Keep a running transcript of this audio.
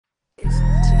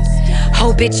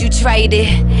Oh bitch, you tried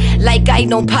it. Like I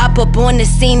don't pop up on the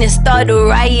scene and start a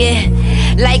riot.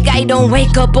 Like I don't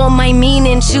wake up on my mean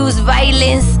and choose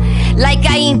violence. Like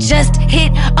I ain't just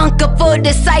hit Uncle for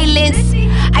the silence.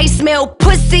 I smell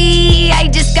pussy, I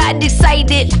just got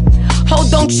excited. Oh,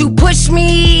 don't you push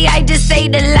me, I just say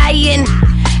the lion.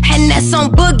 And that's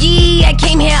on Boogie, I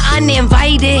came here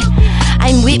uninvited.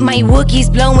 I'm with my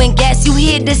Wookiees blowing gas, you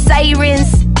hear the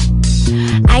sirens.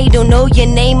 I don't know your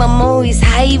name, I'm always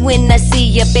high when I see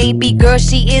ya. Baby girl,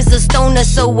 she is a stoner,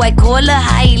 so I call her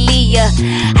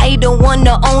Hialeah. I don't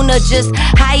wanna own her, just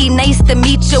hi, nice to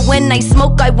meet you. When I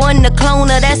smoke, I wanna clone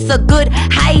her, that's a good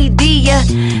idea.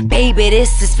 Baby,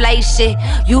 this is fly shit,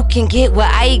 you can get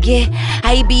what I get.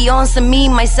 I be on some me,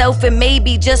 myself, and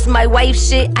maybe just my wife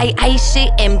shit. I ice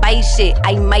shit and buy shit,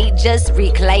 I might just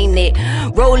recline it.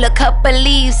 Roll a couple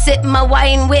leaves, sip my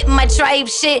wine with my tribe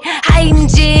shit. I'm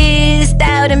just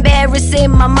out embarrassing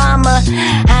my mama.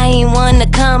 I ain't wanna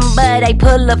come, but I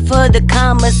pull up for the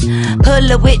commas. Pull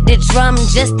her with the drum,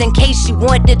 just in case you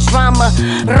want the drama.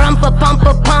 Rumpa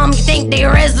pumpa pum, you think they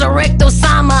resurrect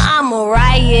Osama? I'm a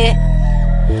riot.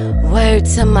 Word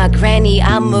to my granny,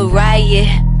 I'm a riot.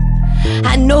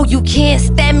 I know you can't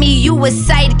stand me, you a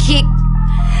sidekick.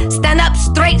 Stand up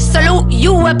straight, salute,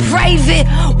 you a private.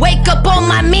 Wake up on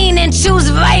my mean and choose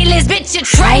violence, bitch, you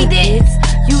tried it.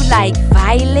 You like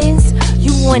violence?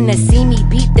 You wanna see me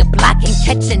beat the block and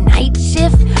catch a night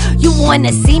shift? You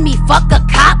wanna see me fuck a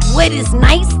cop with his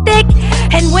nightstick?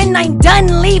 And when I'm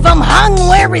done, leave him hung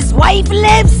where his wife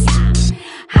lives?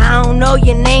 I don't know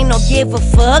your name, don't give a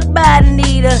fuck about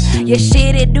Anita. Your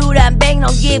shitty dude I bang,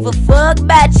 don't give a fuck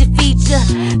about your feature.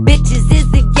 Bitches is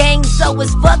the gang, so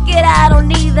it's fuck it, I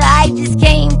don't either. I just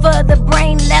came for the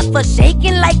brain, left her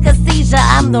shaking like a seizure.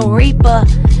 I'm the reaper.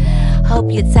 Hope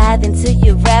you're tithing to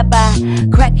your rabbi.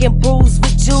 Cracking brews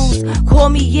with Jews, call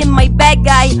me in my bad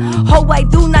guy. Oh, I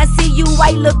do not see you,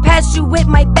 I look past you with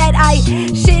my bad eye.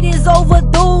 Shit is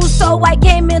overdue, so I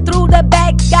came in through the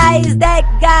back guys. That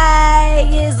guy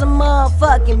is a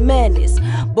motherfucking menace,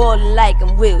 ballin' like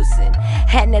I'm Wilson,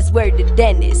 and that's word to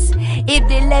Dennis. If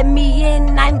they let me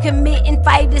in, I'm committing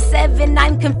 5 to 7.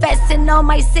 I'm confessing all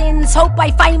my sins, hope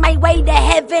I find my way to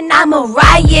heaven. I'm a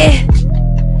riot.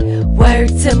 Word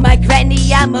to my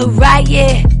granny, I'm a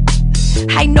riot.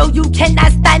 I know you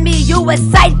cannot stand me, you a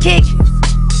sidekick.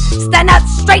 Stand up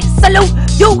straight, salute,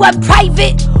 you a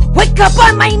private. Wake up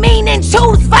on my mean and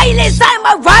choose violence, I'm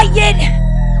a riot.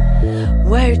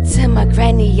 Word to my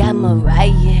granny, I'm a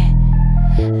riot.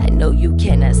 I know you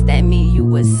cannot stand me,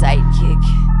 you a sidekick.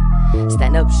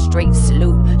 Stand up straight,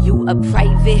 salute, you a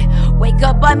private. Wake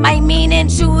up on my mean and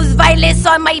choose violence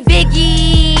on my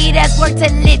biggie. That's word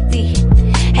to Litty.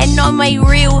 And all my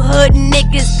real hood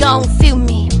niggas gon' feel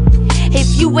me.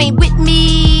 If you ain't with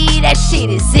me, that shit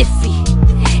is iffy.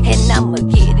 And I'ma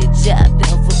get a job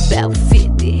done for about